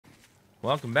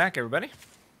Welcome back, everybody.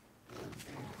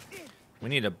 We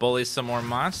need to bully some more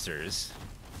monsters.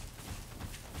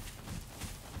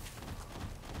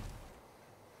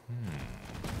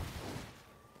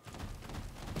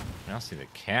 I also need to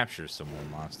capture some more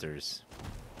monsters.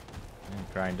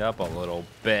 And grind up a little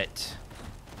bit.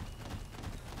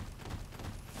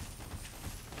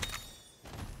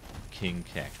 King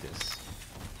Cactus.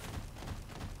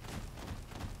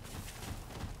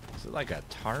 Is it like a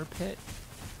tar pit?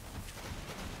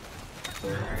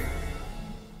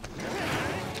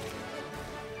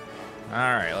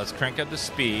 Alright, let's crank up the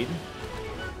speed.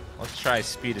 Let's try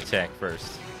speed attack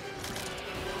first.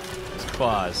 It's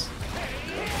claws.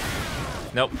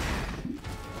 Nope.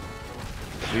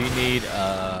 We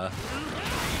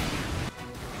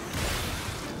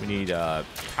need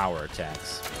power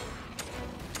attacks.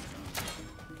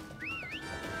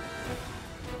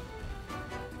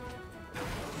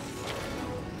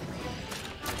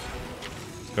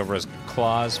 Let's go for his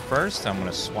claws first. I'm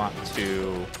gonna swap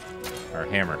to our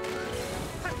hammer.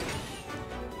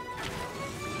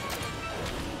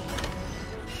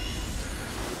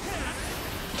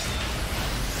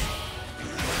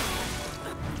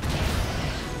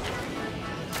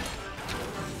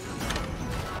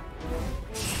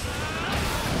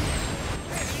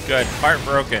 Good, part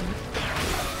broken.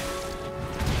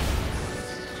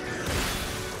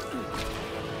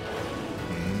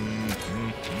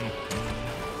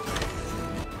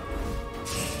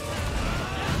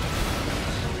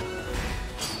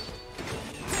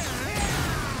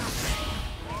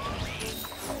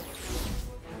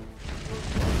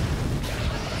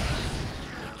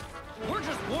 We're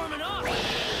just warming up.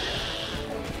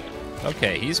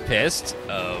 Okay, he's pissed.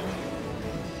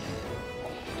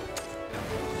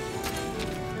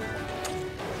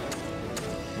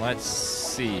 Let's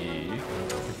see.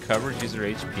 Recovered user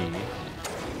HP.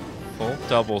 Full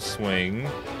double swing.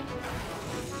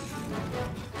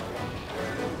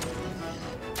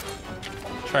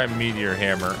 Try Meteor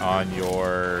Hammer on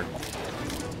your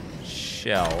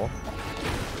shell.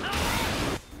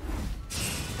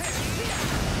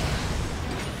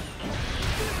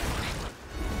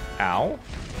 Ow.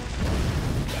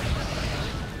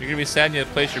 You're gonna be sad you have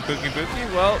to place your Pookie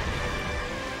Pookie? Well,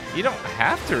 you don't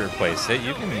have to replace it.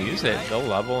 You can use it. They'll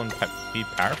level and be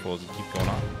powerful as you keep going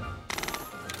on.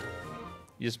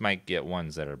 You just might get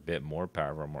ones that are a bit more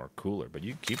powerful, more cooler, but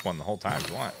you can keep one the whole time if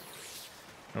you want.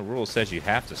 No rule says you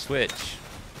have to switch.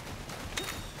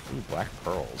 Ooh, black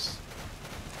pearls.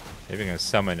 Maybe I'm gonna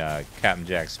summon Captain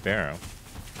Jack Sparrow.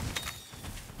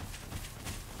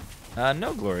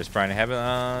 No, Glorious Brian. I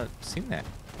haven't seen that.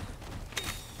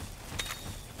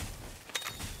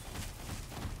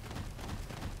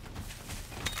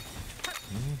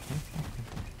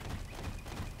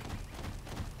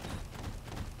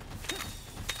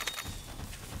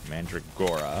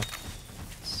 Mandragora.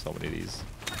 So many of these.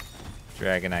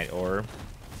 Dragonite Ore.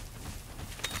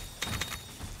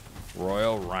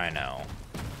 Royal Rhino.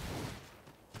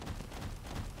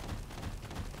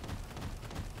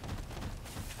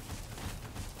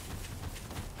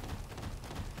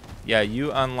 Yeah,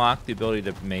 you unlock the ability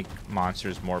to make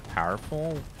monsters more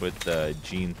powerful with the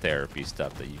gene therapy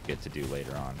stuff that you get to do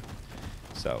later on.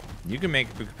 So, you can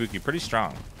make Pookie Pookie pretty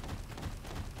strong.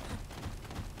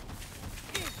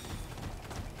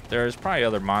 There's probably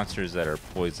other monsters that are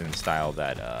poison style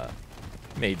that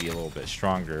may be a little bit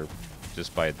stronger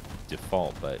just by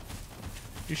default, but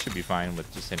you should be fine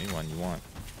with just any one you want.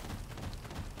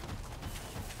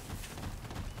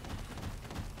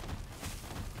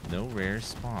 No rare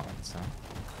spawns, huh?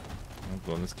 I'll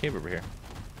go in this cave over here.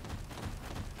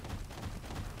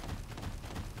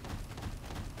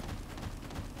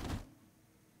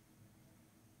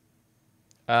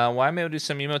 Why am I able to do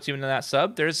some emotes even in that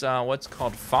sub? There's what's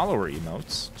called follower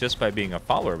emotes. Just by being a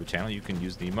follower of a channel, you can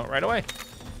use the emote right away.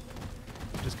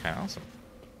 Which is kind of awesome.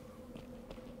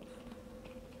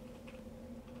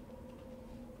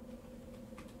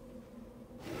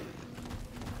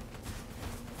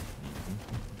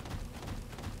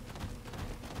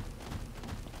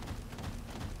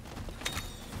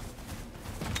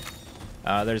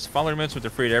 There's follower emotes which are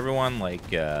free to everyone, like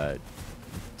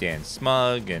Dan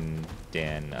Smug and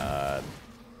Dan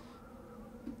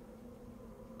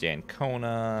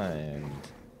Kona and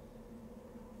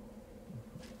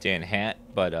Dan Hat,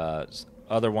 but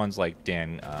other ones like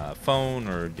Dan Phone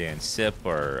or Dan Sip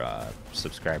are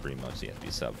subscriber emotes you have to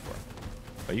be sub for.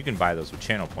 But you can buy those with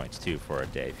channel points too for a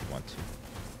day if you want to.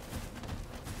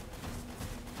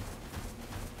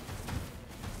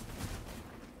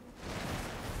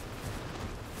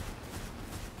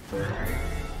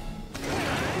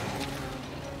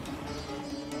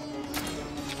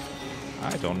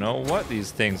 I don't know what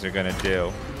these things are gonna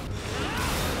do.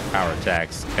 Power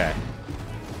attacks, okay.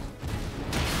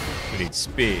 We need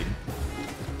speed.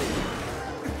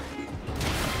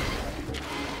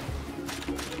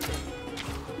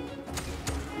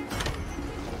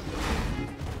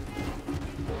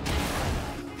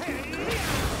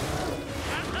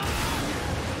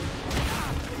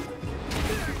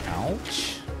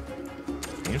 Ouch.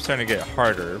 Game's starting to get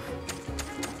harder.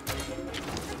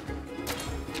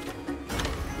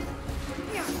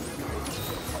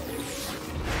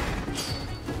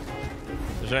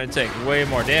 They're trying to take way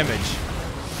more damage.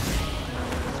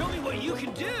 Show me what you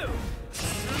can do.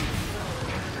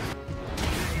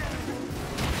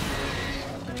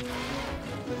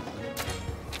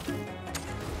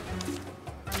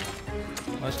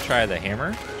 Let's try the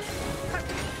hammer.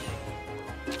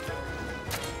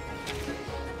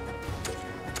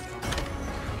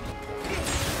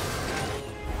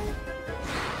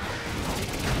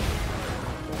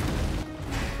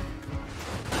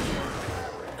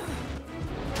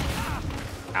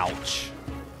 Ouch.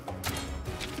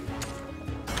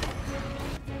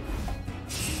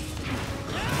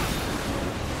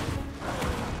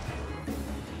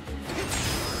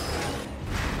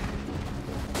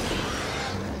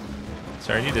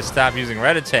 Sorry, I need to stop using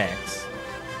red attacks.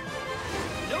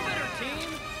 No better team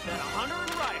than a hunter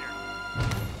and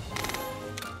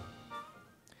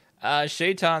rider.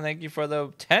 Shaitan, thank you for the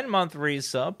 10-month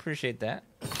resub. Appreciate that.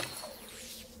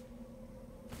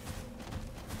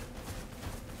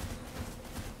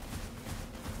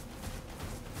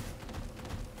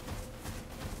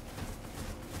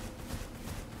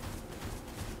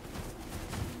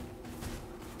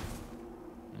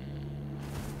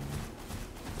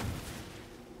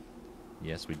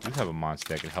 Yes, we do have a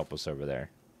monster that can help us over there.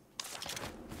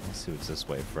 Let's see what's this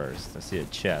way first. I see a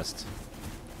chest.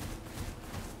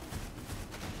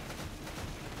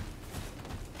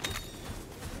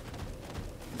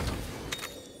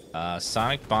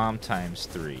 Sonic Bomb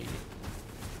 ×3.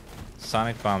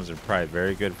 Sonic Bombs are probably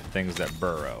very good for things that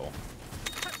burrow.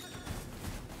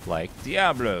 Like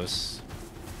Diablos.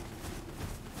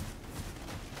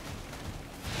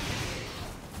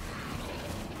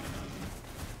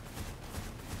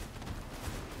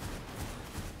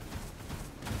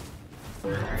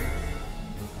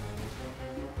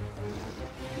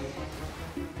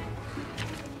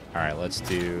 Alright, let's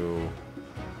do...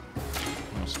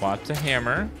 We'll swap to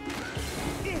hammer.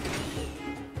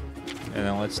 And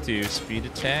then let's do speed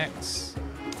attacks.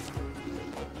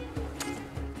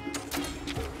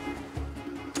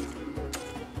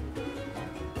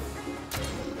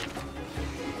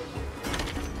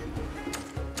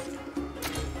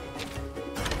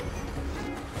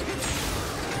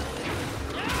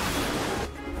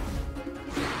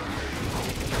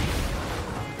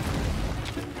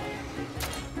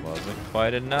 Wasn't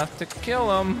quite enough to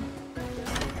kill him.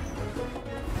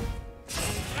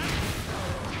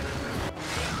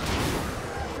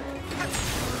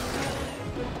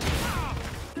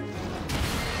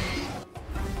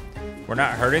 We're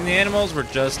not hurting the animals, we're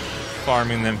just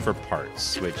farming them for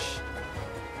parts, which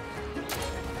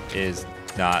is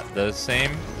not the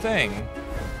same thing.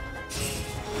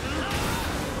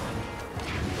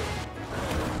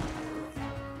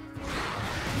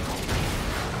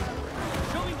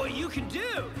 Show me what you can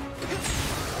do.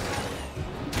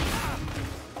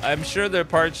 I'm sure their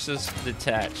parts just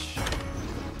detach.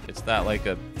 It's not like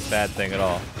a bad thing at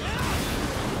all.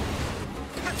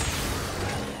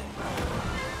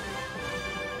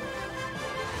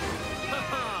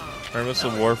 Remember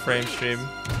some Warframe stream?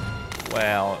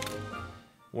 Well,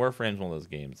 Warframe's one of those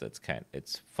games that's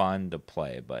it's fun to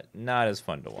play, but not as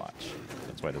fun to watch.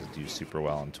 That's why it doesn't do super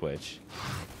well on Twitch.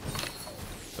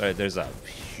 So there's a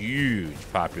huge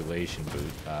population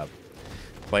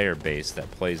player base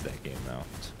that plays that game though.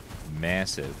 It's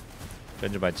massive.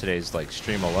 Judging by today's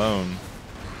stream alone,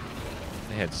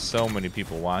 they had so many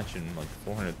people watching, like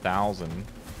 400,000.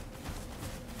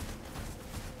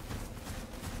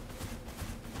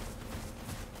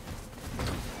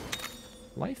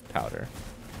 Life powder.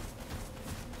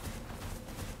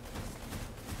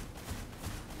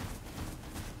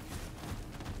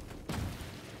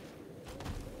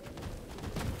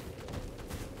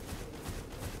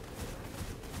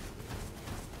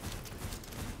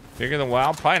 Bigger than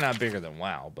WoW? Probably not bigger than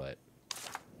WoW, but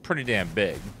pretty damn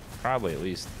big. Probably at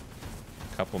least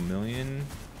a couple million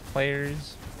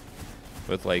players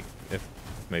with if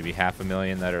maybe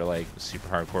 500,000 that are super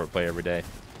hardcore play every day.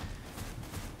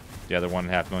 The other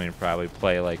 1.5 million probably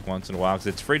play once in a while because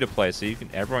it's free to play, so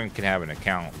everyone can have an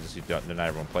account. Just not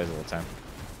everyone plays all the time.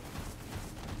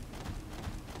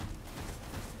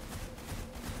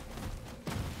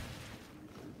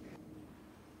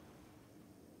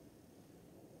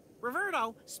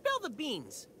 Roberto, spill the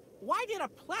beans. Why did a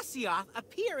Plesioth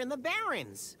appear in the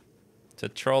Barrens? To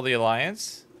troll the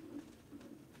Alliance?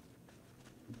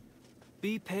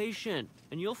 Be patient,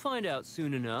 and you'll find out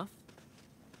soon enough.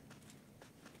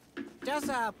 Does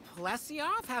a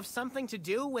Plesioth have something to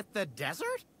do with the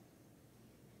desert?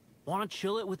 Want to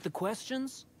chill it with the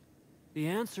questions? The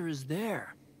answer is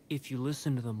there, if you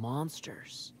listen to the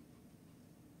monsters.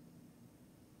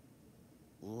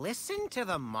 Listen to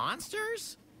the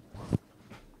monsters?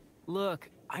 Look,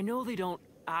 I know they don't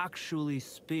actually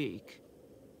speak,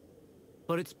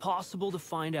 but it's possible to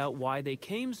find out why they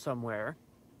came somewhere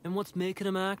and what's making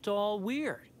them act all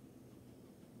weird.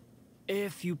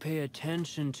 If you pay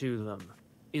attention to them,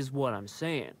 is what I'm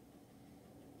saying.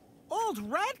 Old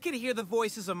Red could hear the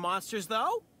voices of monsters,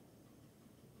 though.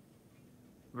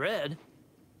 Red?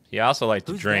 He also liked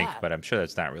to Who's drink, that? but I'm sure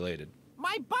that's not related.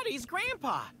 My buddy's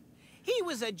grandpa. He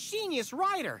was a genius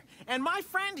writer, and my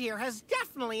friend here has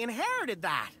definitely inherited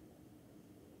that.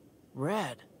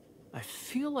 Red. I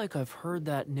feel like I've heard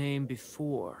that name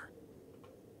before.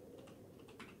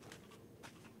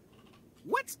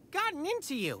 What's gotten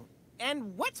into you?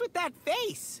 And what's with that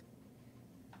face?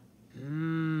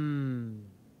 Hmm?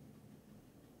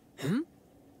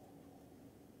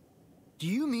 Do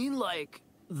you mean like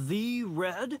the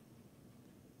Red?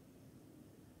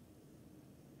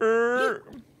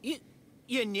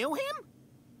 You knew him?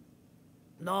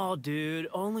 No, dude,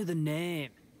 only the name.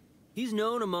 He's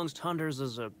known amongst hunters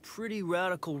as a pretty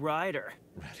radical rider.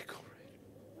 Radical.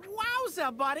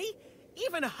 Wowza, buddy!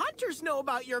 Even hunters know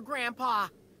about your grandpa.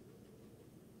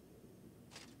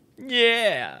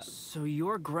 Yeah. So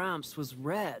your Gramps was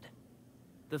Red,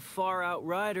 the far-out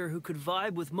rider who could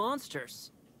vibe with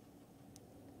monsters.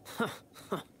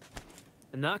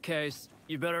 In that case,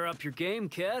 you better up your game,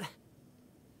 kid.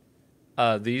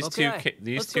 These Okay,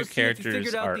 two let's go see if you characters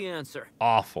figured out are the answer.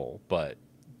 awful, but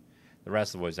the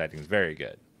rest of the voice acting is very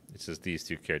good. It's just these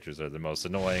two characters are the most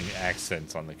annoying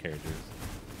accents on the characters.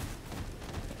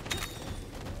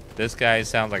 This guy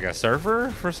sounds like a surfer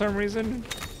for some reason.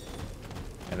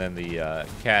 And then the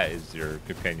cat is your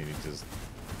companion. He just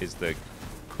is the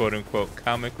quote-unquote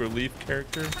comic relief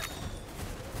character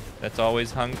that's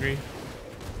always hungry.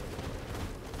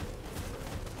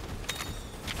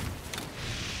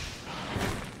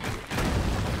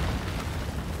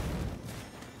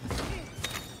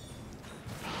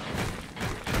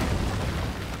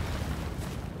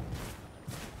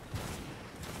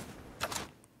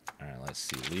 Alright, let's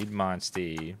see. Lead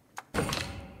Monsty.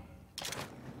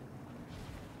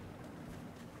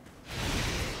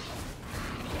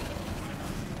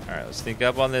 Alright, let's sneak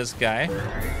up on this guy.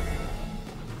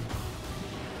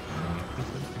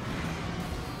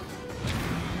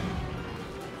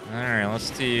 Alright,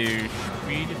 let's do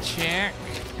speed check.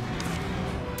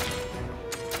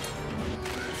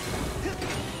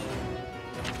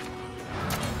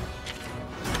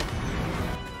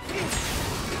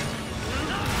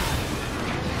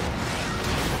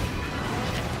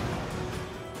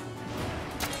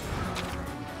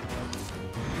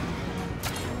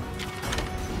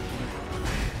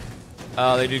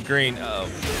 Oh, they do green. Oh.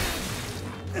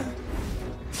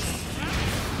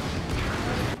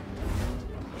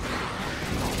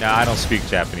 No, I don't speak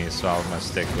Japanese, so I'm gonna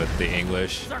stick with the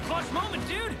English. It's our clutch moment,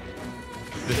 dude!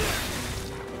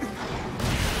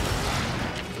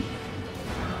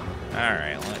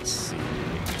 Alright, let's see.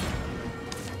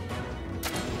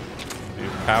 Do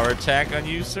power attack on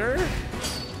you, sir.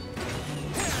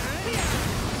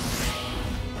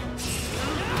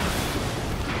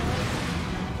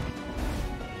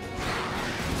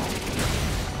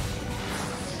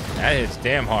 That hits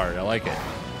damn hard. I like it.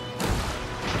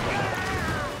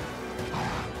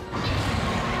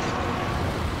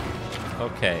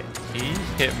 Okay, he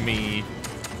hit me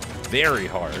very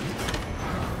hard.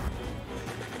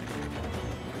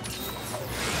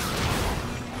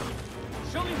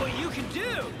 Show me what you can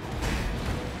do!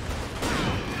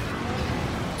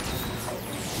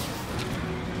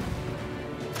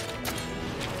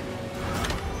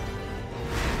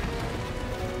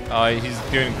 Oh, he's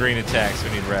doing green attacks. We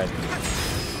need red.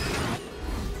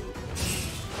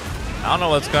 I don't know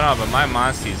what's going on, but my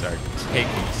monsties are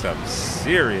taking some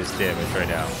serious damage right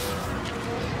now.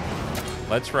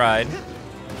 Let's ride.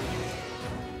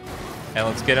 And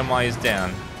let's get him while he's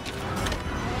down.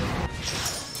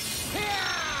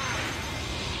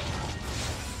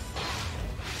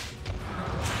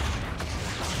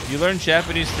 You learn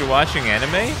Japanese through watching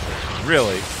anime?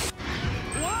 Really?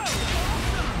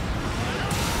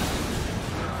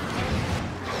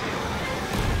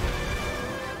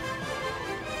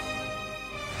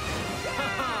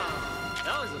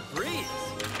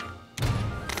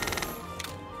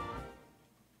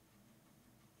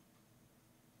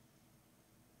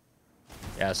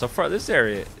 Yeah, so far this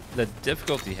area, the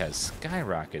difficulty has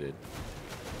skyrocketed.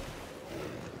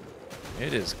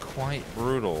 It is quite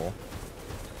brutal.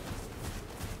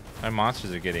 My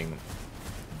monsters are getting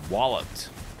walloped.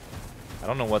 I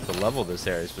don't know what the level this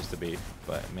area is supposed to be,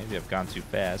 but maybe I've gone too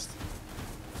fast.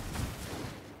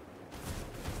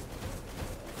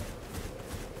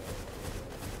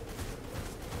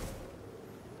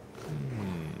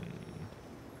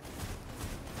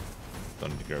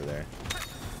 Don't need to go there.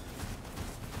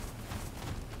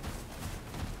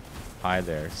 Hi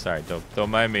there. Sorry, don't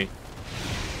mind me.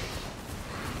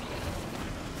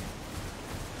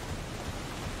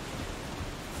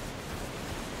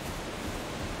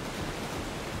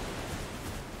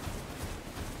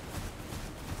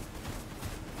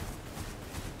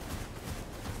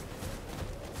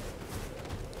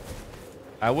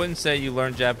 I wouldn't say you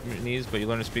learn Japanese, but you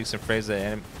learn to speak some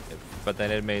phrases but that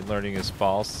anime learning is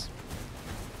false.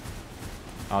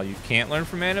 Oh, you can't learn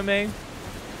from anime?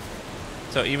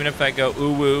 So even if I go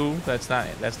ooh-woo, that's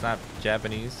not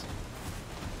Japanese.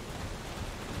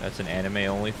 That's an anime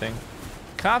only thing.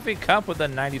 Coffee Cup with a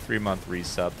 93-month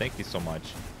resub. Thank you so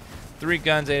much. 3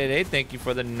 Guns 888, thank you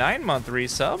for the 9-month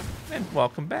resub. And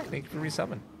welcome back. Thank you for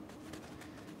resubbing.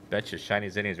 Betcha shiny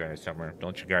zennies around here somewhere.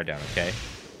 Don't you guard down, okay?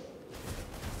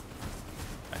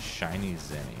 A shiny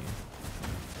zenny.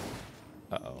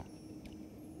 Uh-oh.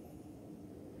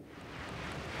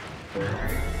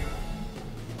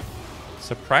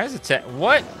 Surprise attack.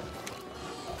 What?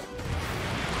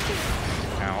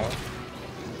 Ow.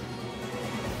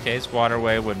 Case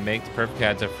Waterway would make the perfect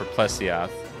habitat for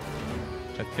Plesioth.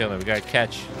 Check the feeling. We gotta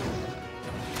catch.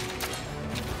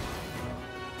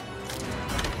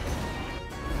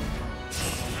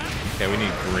 Okay, we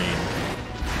need green.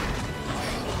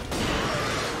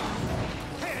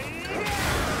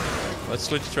 Let's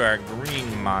switch to our green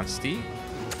monstie.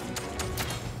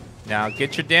 Now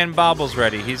get your Dan Bobbles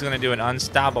ready. He's gonna do an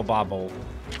unstoppable bobble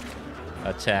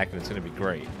attack, and it's gonna be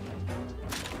great.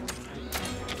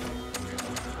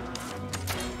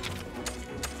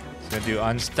 He's gonna do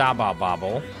unstoppable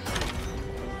bobble.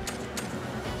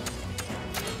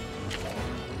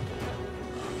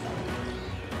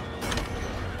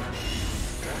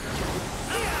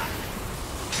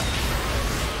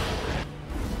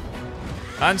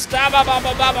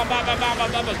 Unstoppable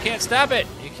bobble. Can't stop it.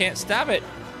 You can't stop it.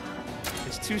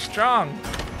 It's too strong.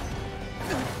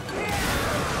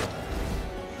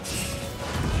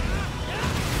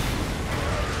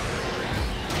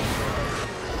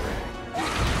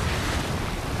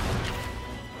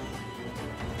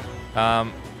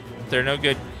 They're no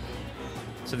good.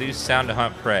 So they use sound to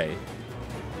hunt prey.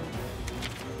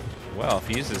 Well, if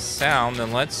he uses sound,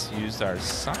 then let's use our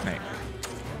sonic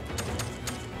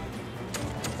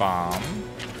bomb.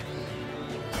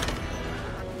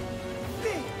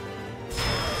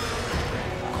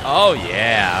 Oh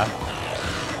yeah.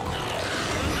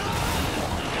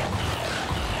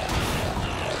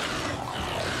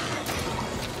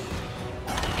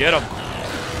 Get him.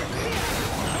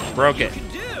 Broke it.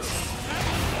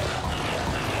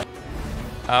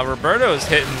 Roberto is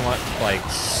hitting like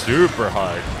super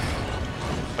hard,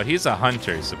 but he's a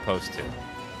hunter. He's supposed to.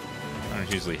 I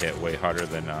don't usually hit way harder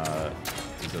than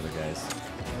these other guys.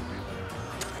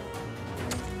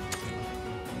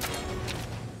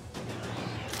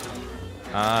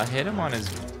 Hit him on his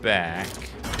back.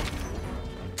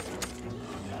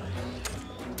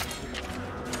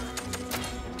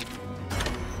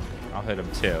 I'll hit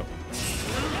him too.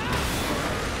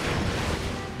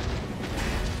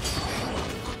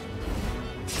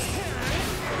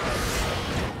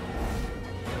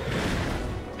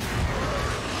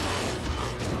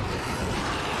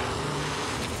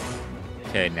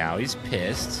 Okay, now he's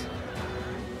pissed.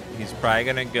 He's probably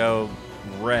gonna go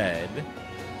red.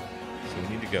 So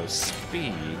we need to go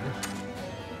speed.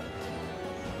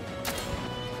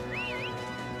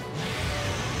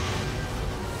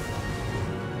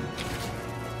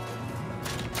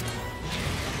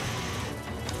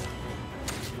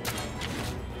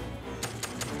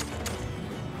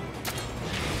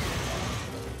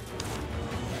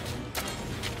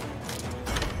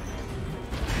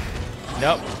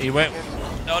 Nope, he went.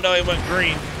 No, he went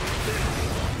green.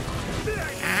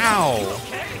 Ow!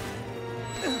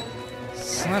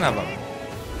 Son of a.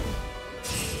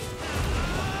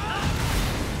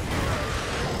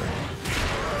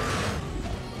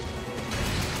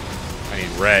 I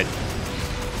need red.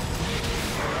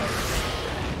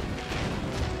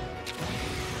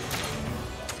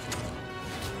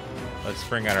 Let's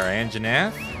bring out our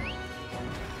Anjanath.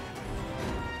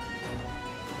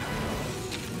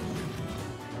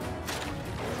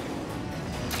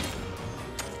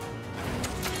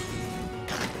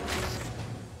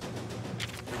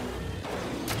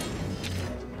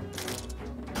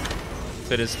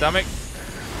 fit his stomach.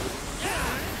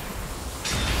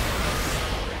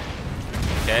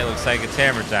 Okay, looks like it's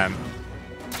hammer time.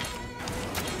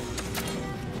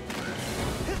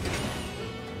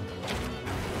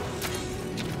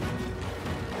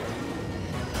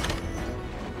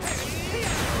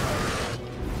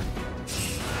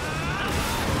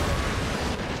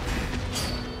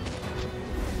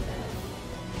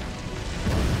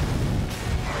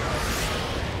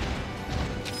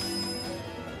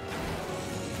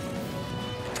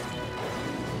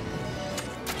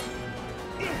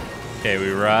 Okay,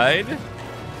 we ride.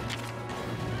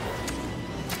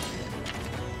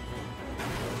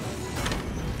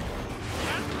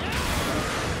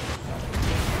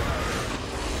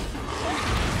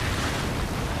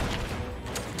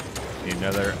 Need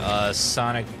another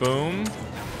sonic boom.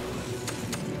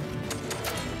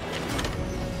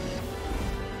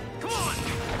 Come on!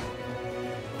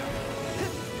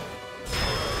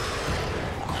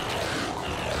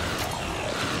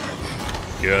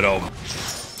 Get him.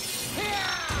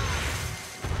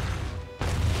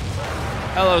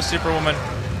 Hello, Superwoman.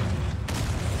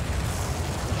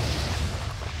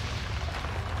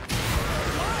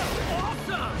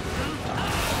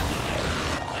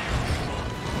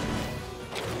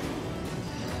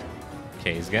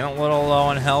 Okay, he's getting a little low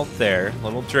on health there, a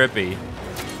little drippy.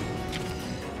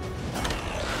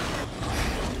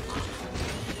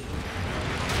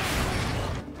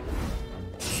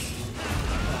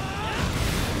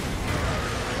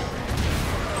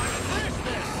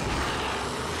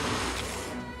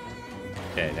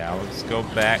 Okay, now let's go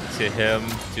back to him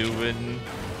doing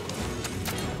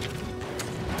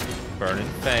Burning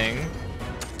Fang.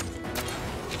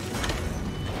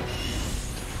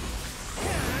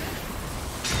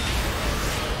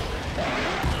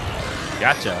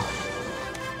 Gotcha.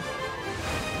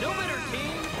 No better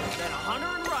team than a hunter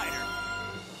and rider.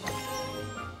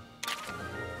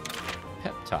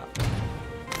 Pep talk.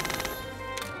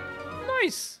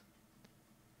 Nice.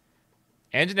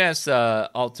 Anjaneth's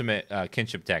ultimate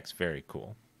kinship attack's very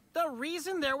cool. The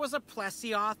reason there was a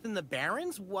Plesioth in the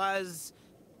Barrens was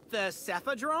the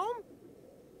Cephadrome?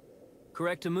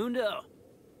 Correctamundo.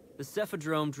 The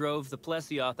Cephadrome drove the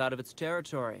Plesioth out of its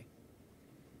territory.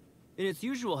 In its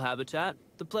usual habitat,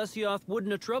 the Plesioth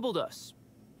wouldn't have troubled us.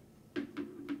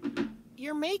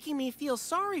 You're making me feel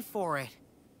sorry for it.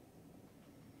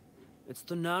 It's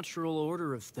the natural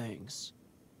order of things.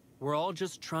 We're all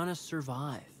just trying to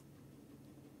survive.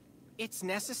 It's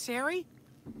necessary?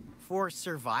 For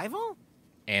survival?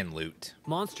 And loot.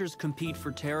 Monsters compete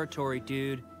for territory,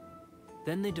 dude.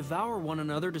 Then they devour one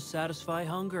another to satisfy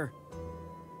hunger.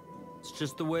 It's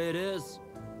just the way it is.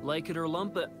 Like it or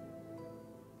lump it.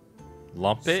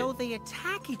 Lump it? So they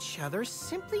attack each other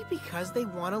simply because they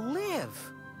want to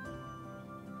live.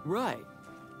 Right.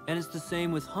 And it's the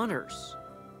same with hunters.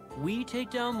 We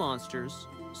take down monsters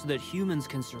so that humans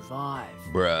can survive.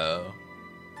 Bro.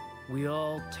 We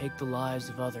all take the lives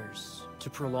of others to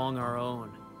prolong our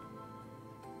own.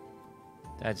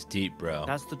 That's deep, bro.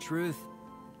 That's the truth.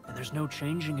 And there's no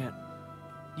changing it.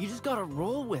 You just gotta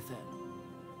roll with it.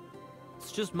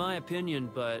 It's just my opinion,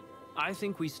 but I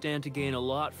think we stand to gain a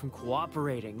lot from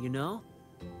cooperating, you know?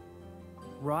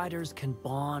 Riders can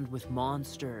bond with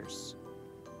monsters.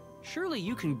 Surely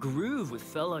you can groove with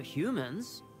fellow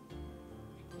humans.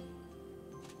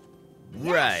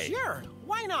 Right. Yeah, sure.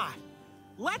 Why not?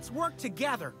 Let's work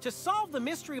together to solve the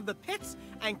mystery of the pits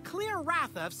and clear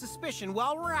Ratha of suspicion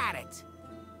while we're at it.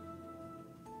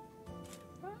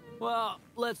 Well,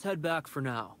 let's head back for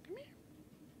now.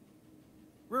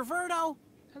 Roberto?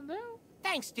 Hello?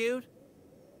 Thanks, dude.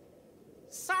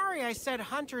 Sorry I said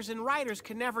hunters and riders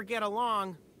can never get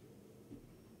along.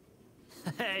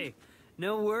 Hey,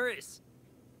 no worries.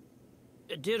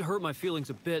 It did hurt my feelings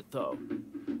a bit, though.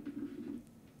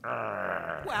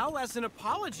 Well, as an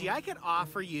apology, I could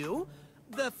offer you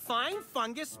the fine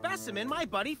fungus specimen my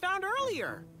buddy found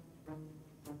earlier.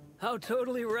 How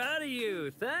totally rad of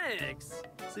you, thanks.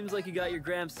 Seems like you got your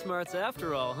Gramps smarts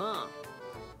after all, huh?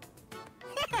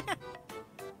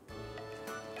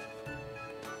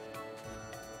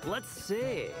 Let's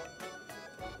see.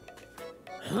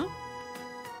 Huh?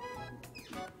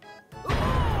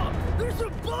 Oh, there's a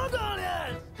bug on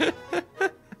it!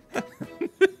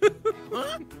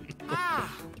 Huh?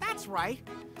 Ah, that's right.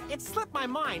 It slipped my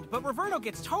mind, but Roberto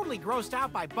gets totally grossed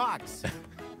out by bugs.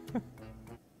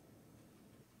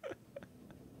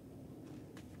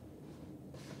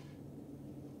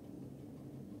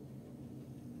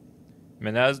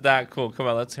 Man, that was not cool. Come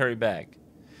on, let's hurry back.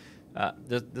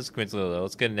 This coincidence, though.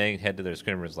 Let's get an egg and head to their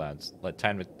Screamer's Lounge. Let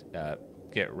time to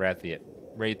get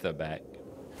Ratha back.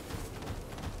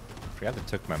 forgot they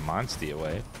took my Monstie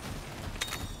away.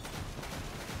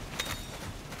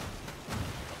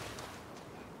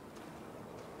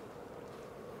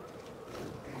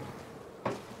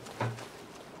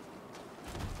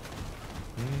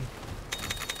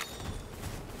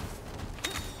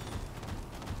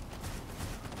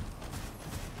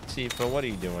 Tifa, what are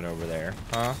you doing over there,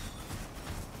 huh?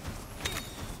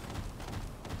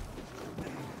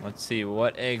 Let's see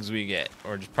what eggs we get,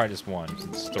 or just probably just one, since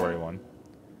it's story one.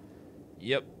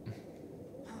 Yep.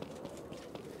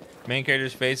 Main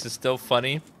character's face is still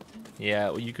funny. Yeah,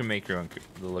 well, you can make your own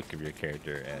the look of your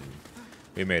character, and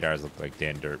we made ours look like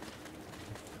Dan Dirt.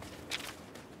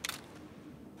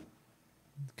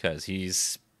 Because he's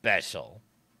special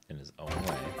in his own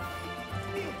way.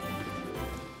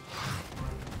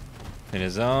 In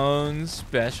his own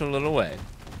special little way.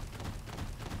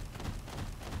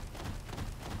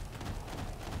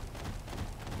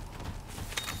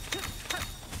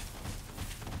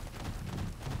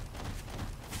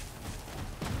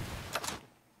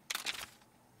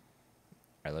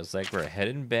 Alright, looks like we're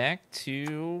heading back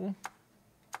to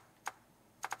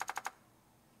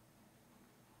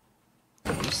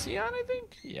Lucian, I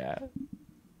think? Yeah.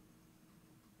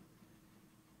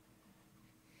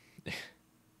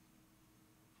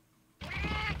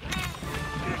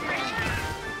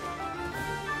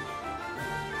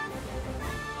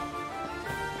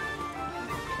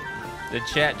 Did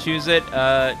chat choose it?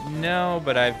 No,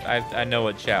 but I know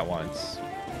what chat wants.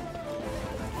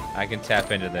 I can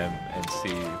tap into them and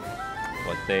see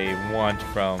what they want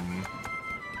from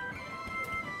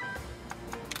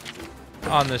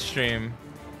on the stream.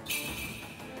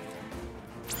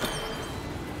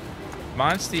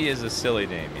 Monstie is a silly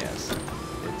name, yes.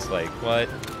 It's like, what?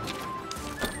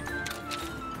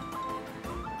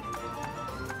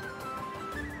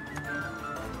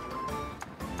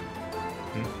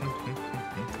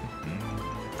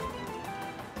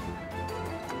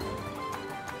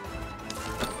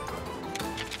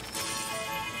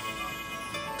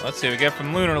 Let's see what we get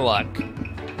from Lunar Luck.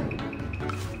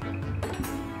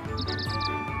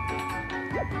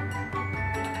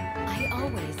 I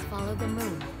always follow the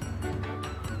moon.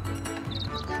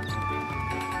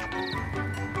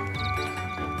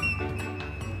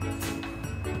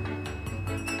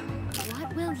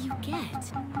 What will you get?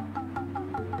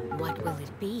 What will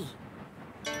it be?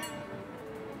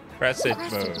 Crescent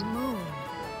Crescent Moon. moon.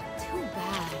 Too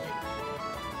bad.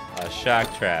 A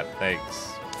shock trap,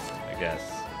 thanks. I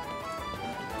guess.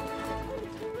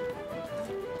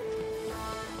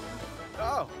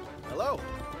 Oh, hello.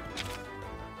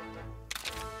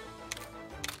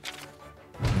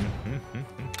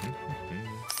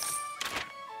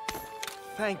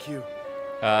 Thank you.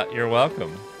 You're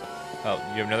welcome. Oh,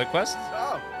 you have another quest?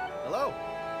 Oh, hello.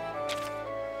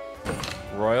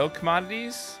 Royal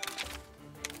commodities?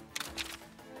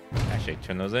 Actually,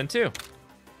 turn those in too.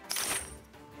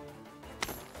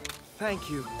 Thank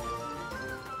you.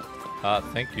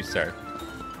 Thank you, sir.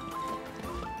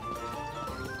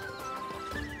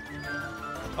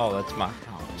 Oh, that's my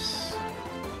house.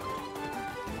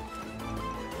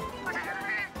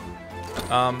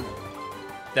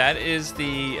 That is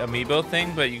the amiibo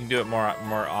thing, but you can do it more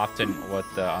often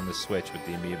with on the Switch with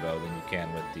the amiibo than you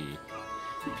can with the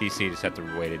PC. You just have to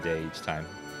wait a day each time.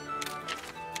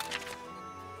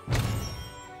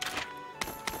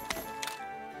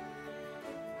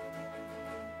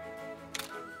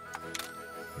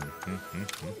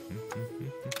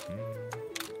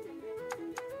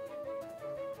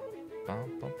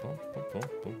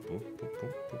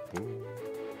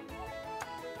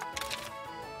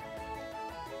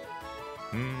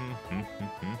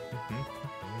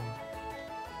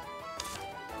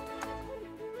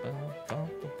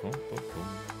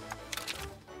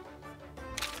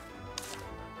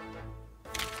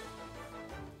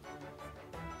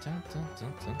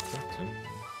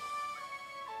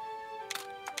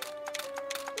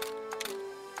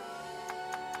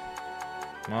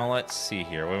 Well, let's see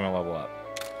here. What do we want to level up?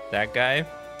 That guy?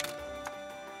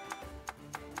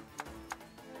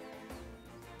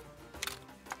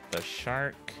 The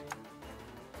shark?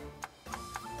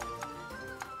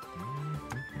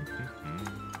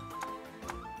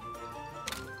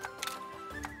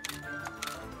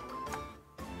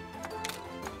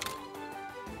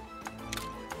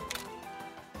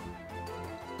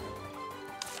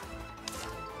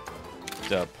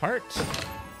 Depart.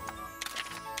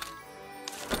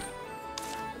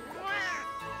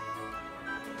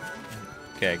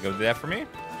 Okay, go do that for me.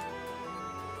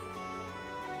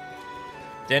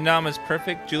 Dendam is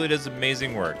perfect. Julie does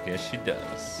amazing work. Yes, she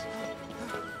does.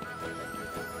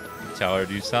 You tell her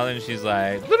to do something, she's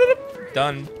like,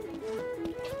 done.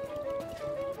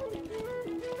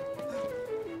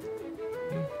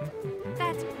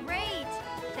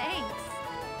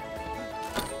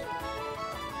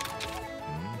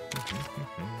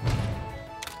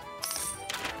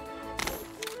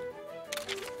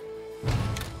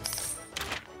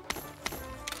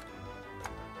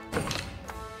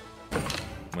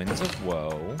 Winds of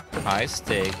Woe, High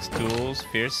Stakes, Duels,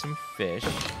 Fearsome Fish.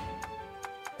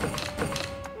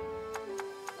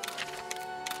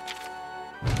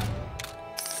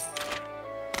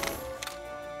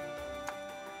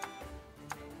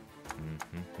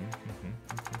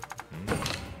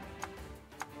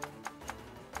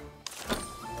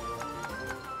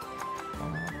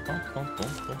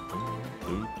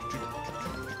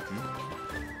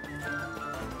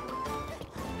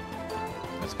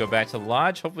 Let's go back to the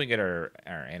lodge. Hopefully get our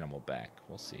animal back.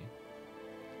 We'll see.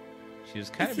 She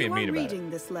was kind of being mean about it. If you are reading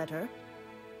this letter,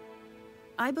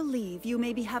 I believe you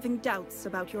may be having doubts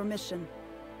about your mission.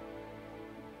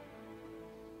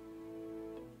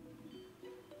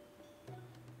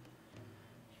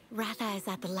 Ratha is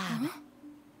at the lab. Huh?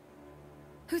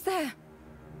 Who's there?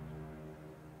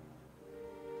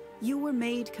 You were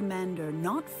made commander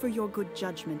not for your good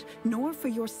judgment, nor for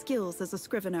your skills as a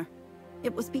scrivener.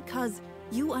 It was because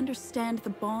you understand the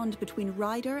bond between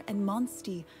Ryder and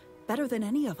Monstie better than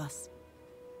any of us.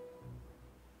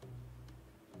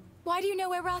 Why do you know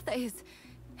where Ratha is?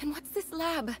 And what's this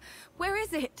lab? Where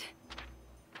is it?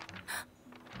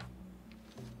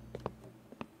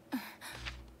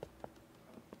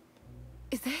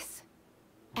 Is this?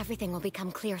 Everything will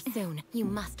become clear soon. You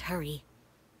must hurry.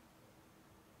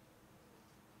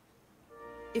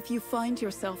 If you find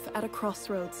yourself at a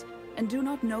crossroads and do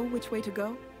not know which way to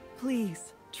go,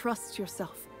 please trust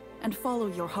yourself and follow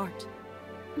your heart.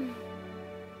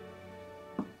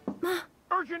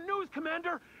 Urgent news,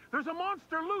 Commander! There's a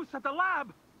monster loose at the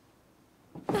lab!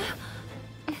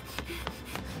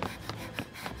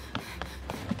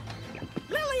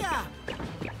 Lilia!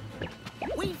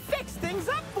 We fixed things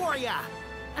up for ya!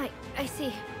 I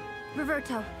see.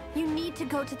 Roberto, you need to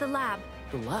go to the lab.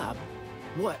 The lab?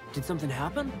 What? Did something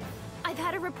happen? I've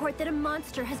had a report that a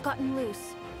monster has gotten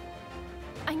loose.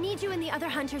 I need you and the other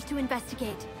hunters to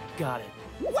investigate. Got it.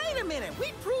 Wait a minute!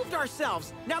 We proved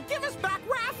ourselves! Now give us back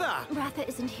Ratha! Ratha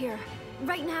isn't here.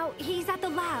 Right now, he's at the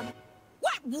lab.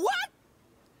 What? What?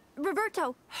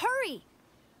 Roberto, hurry!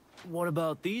 What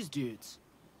about these dudes?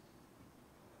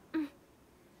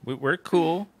 We're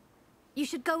cool. You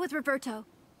should go with Roberto.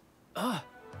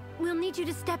 We'll need you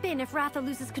to step in if Ratha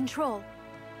loses control.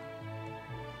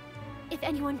 If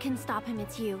anyone can stop him,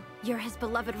 it's you. You're his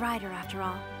beloved rider, after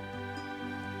all.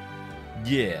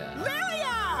 Yeah.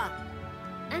 Lilia!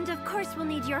 And of course, we'll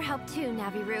need your help too,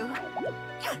 Naviru.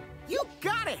 You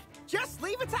got it! Just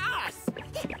leave it to us!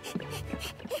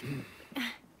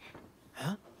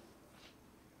 Huh?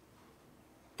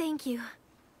 Thank you.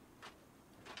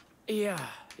 Yeah.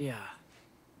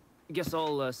 Guess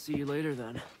I'll see you later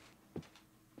then.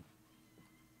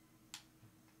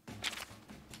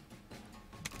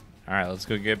 Alright, let's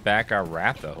go get back our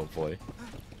Ratha, hopefully.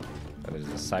 Oh, there's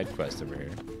a side quest over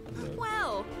here.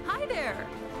 Well, hi there.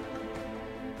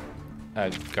 A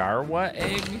Garwa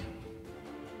egg?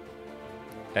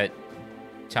 A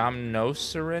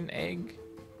Tomnoceran egg?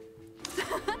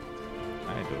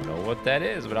 I don't know what that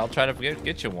is, but I'll try to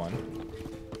get you one.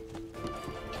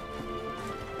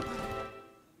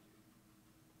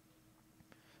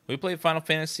 We played Final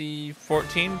Fantasy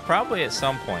 14 probably at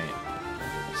some point.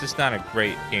 It's just not a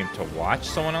great game to watch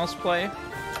someone else play.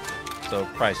 So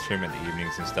probably stream in the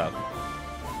evenings and stuff.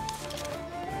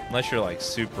 Unless you're like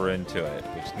super into it,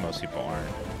 which most people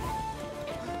aren't.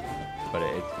 But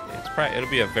it's probably, it'll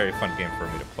be a very fun game for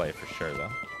me to play for sure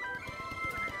though.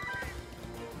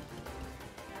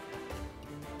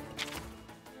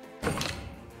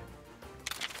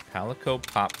 Calico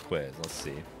Pop Quiz, let's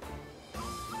see.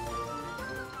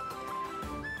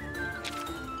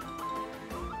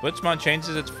 Blitzmon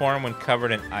changes its form when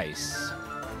covered in ice.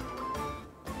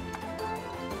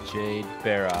 Jade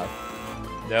Baroth.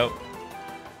 Nope.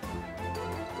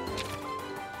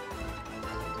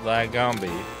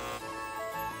 Lagombi.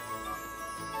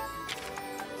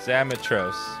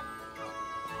 Zamatros.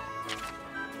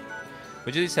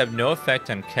 Which of these have no effect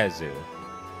on Kezu?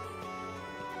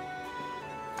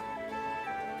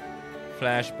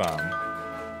 Flash Bomb.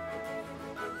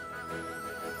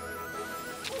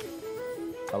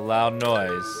 A loud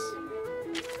noise.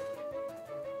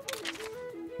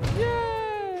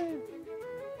 Yay!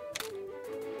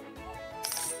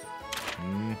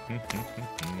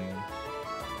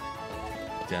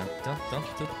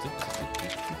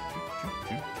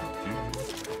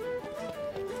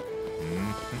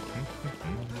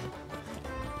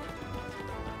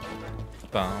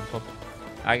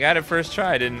 I got it first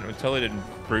try. I totally didn't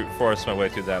brute force my way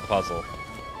through that puzzle.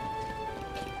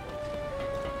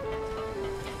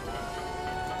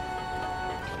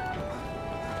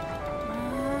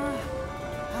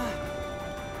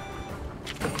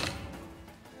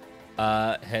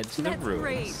 Head to the That's ruins.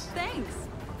 great. Thanks.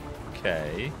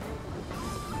 Okay.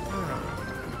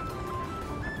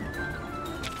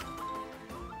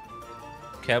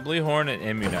 Kebley Horn and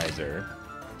Immunizer.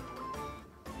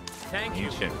 Thank you.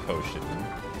 Ancient Potion.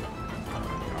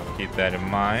 I'll keep that in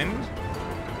mind.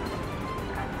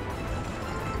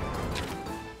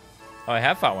 Oh, I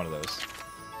have fought one of those.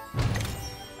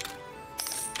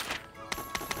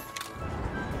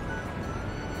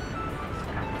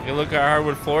 You look at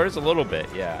hardwood floors a little bit,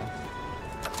 yeah.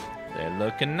 They're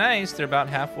looking nice. They're about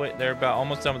halfway. They're about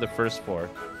almost done with the first floor.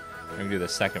 We're gonna do the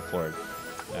second floor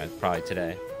probably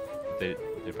today. They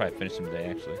probably finished them today,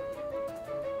 actually.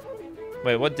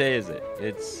 Wait, what day is it?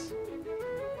 It's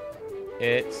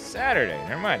Saturday.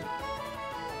 Never mind.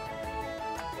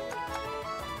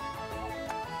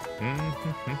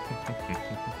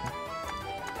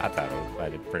 I thought I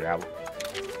did pretty out.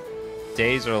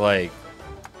 Days are like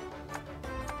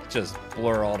just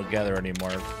blur all together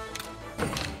anymore.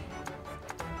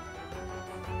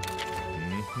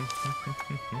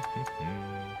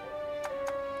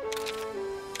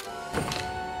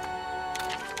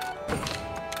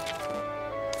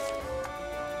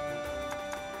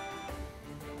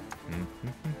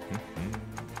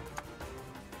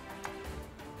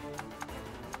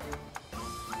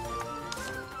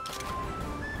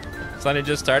 Sunday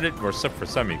just started, or for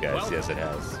some of you guys, yes, it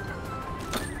has.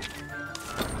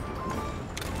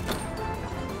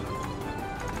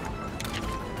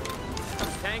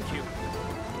 Thank you.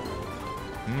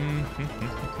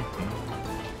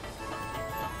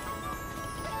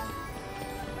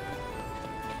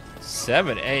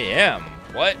 7 a.m.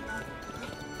 What?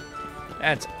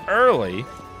 That's early.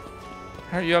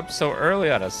 How are you up so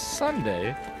early on a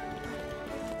Sunday?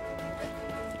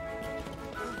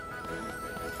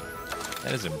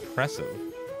 That is impressive.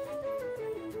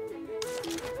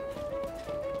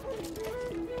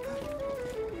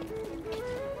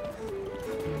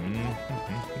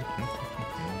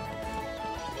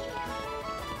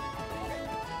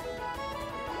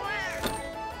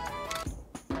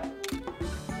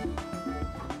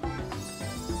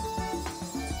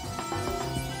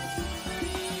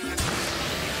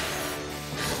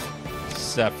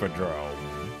 Cephadrome.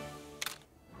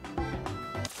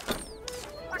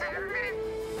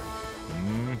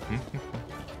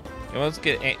 You know, let's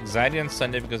get anxiety on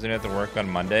Sunday because they don't have to work on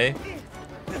Monday.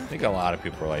 I think a lot of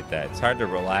people are like that. It's hard to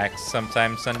relax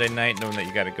sometimes Sunday night knowing that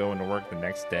you got to go into work the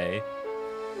next day.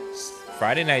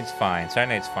 Friday night's fine,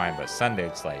 Saturday night's fine, but Sunday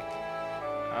it's like,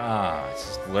 it's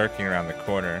just lurking around the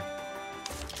corner.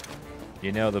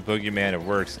 You know the boogeyman of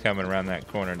work's coming around that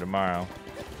corner tomorrow.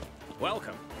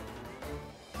 Welcome.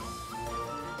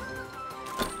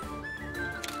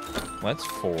 Let's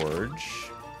forge.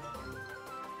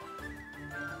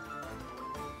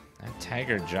 That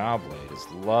tiger jaw blade is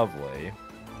lovely.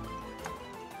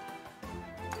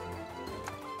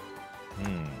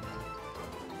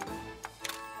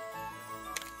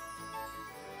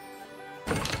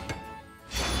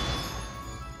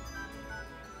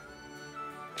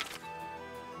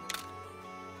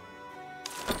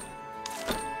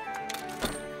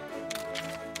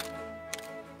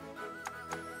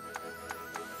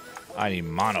 I need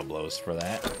mono blows for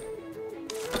that.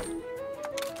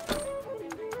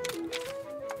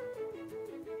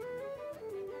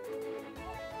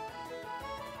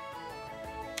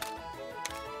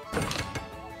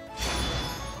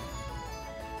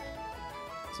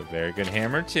 It's a very good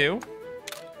hammer too.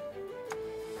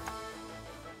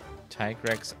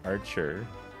 Tigrex Archer.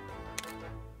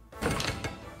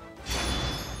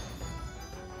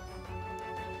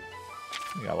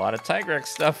 We got a lot of Tigrex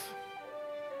stuff.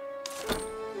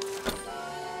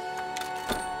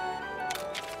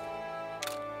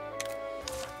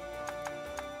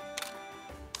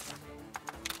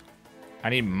 I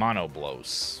need mono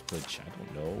blows, which I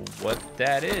don't know what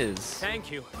that is.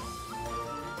 Thank you.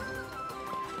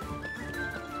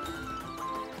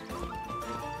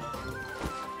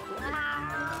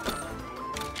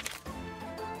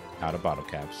 Out of bottle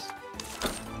caps.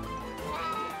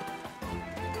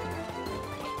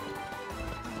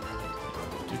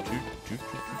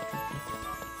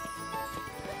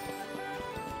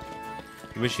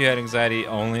 You wish you had anxiety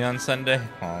only on Sunday?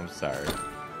 Oh, I'm sorry.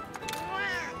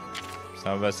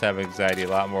 Some of us have anxiety a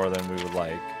lot more than we would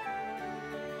like.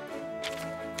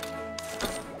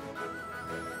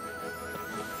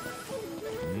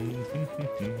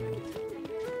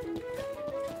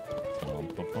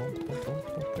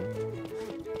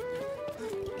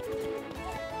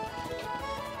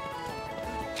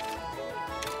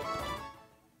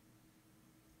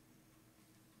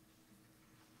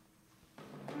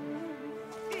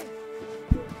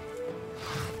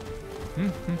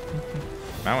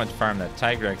 I went to farm that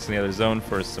Tigrex in the other zone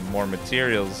for some more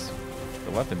materials.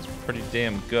 The weapon's pretty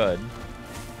damn good.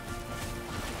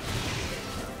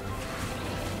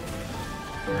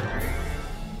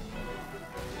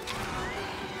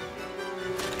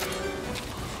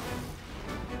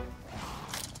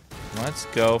 Let's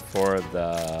go for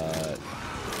the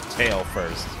tail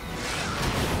first.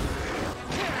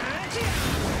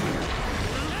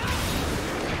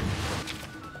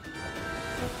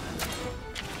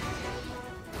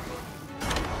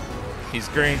 He's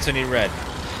green, so need red.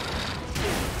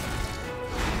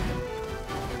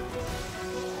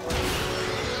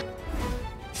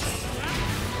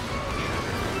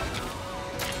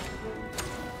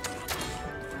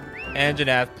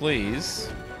 Anjanath, please.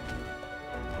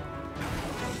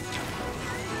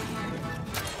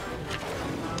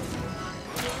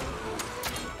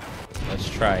 Let's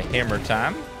try hammer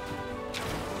time.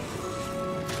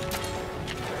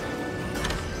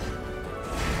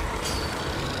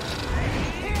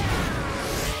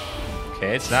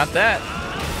 Okay, it's not that.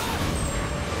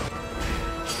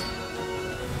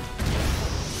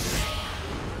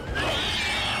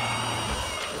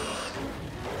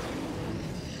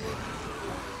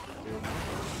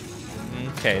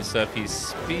 Okay, so if he's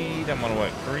speed, I'm gonna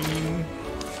want green.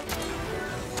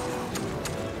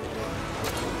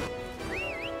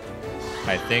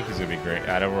 I think he's gonna be great.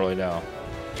 I don't really know.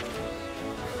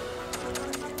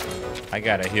 I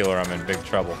got a healer, I'm in big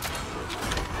trouble.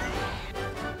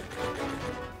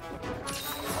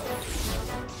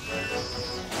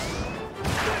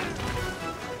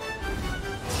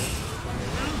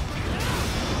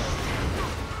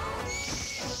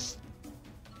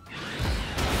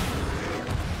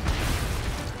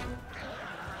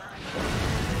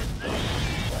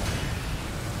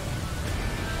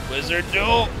 Wizard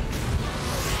duel.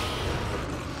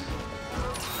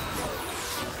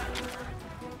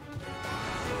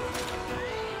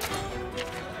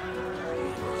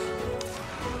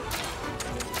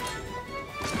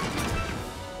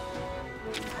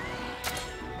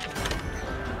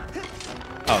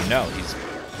 Oh no, so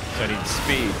I need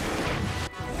speed.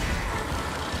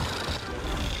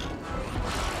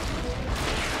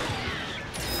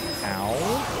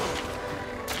 Ow.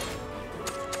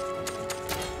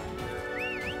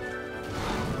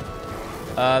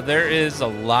 There is a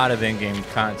lot of in-game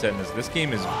content in this. This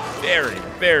game is very,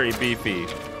 very beefy.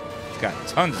 It's got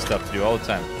tons of stuff to do all the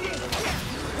time.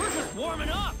 We're just warming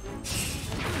up.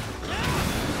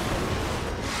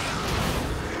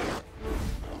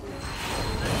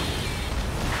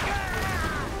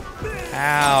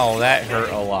 Ow, that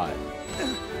hurt a lot.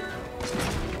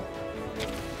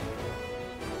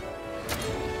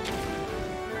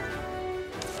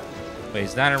 But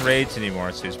he's not enraged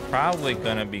anymore, so he's probably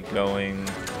gonna be going.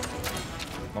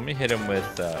 Let me hit him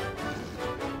with.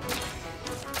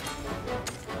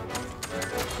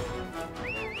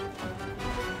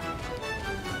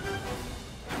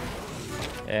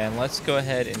 And let's go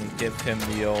ahead and give him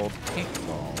the old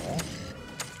paintball.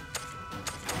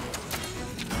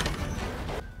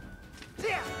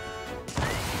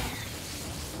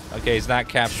 Okay, he's not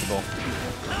capturable.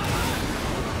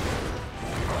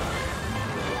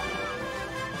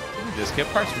 Just get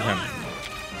parts from him.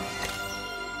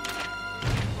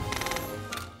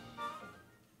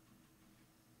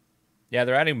 Yeah,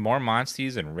 they're adding more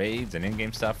monsties and raids and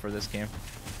in-game stuff for this game.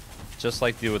 Just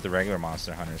like they do with the regular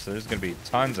Monster Hunter. So there's going to be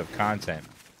tons of content.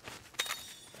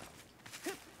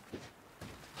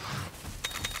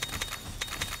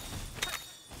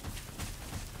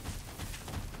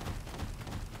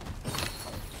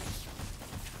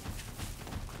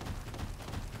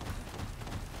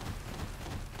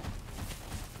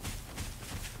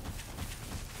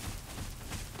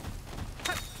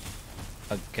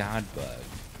 A god bug.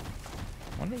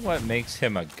 Wonder what makes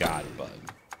him a god bug.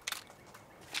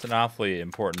 It's an awfully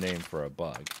important name for a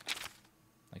bug.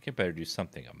 I could better do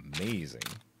something amazing.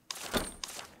 I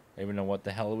don't even know what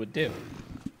the hell it would do.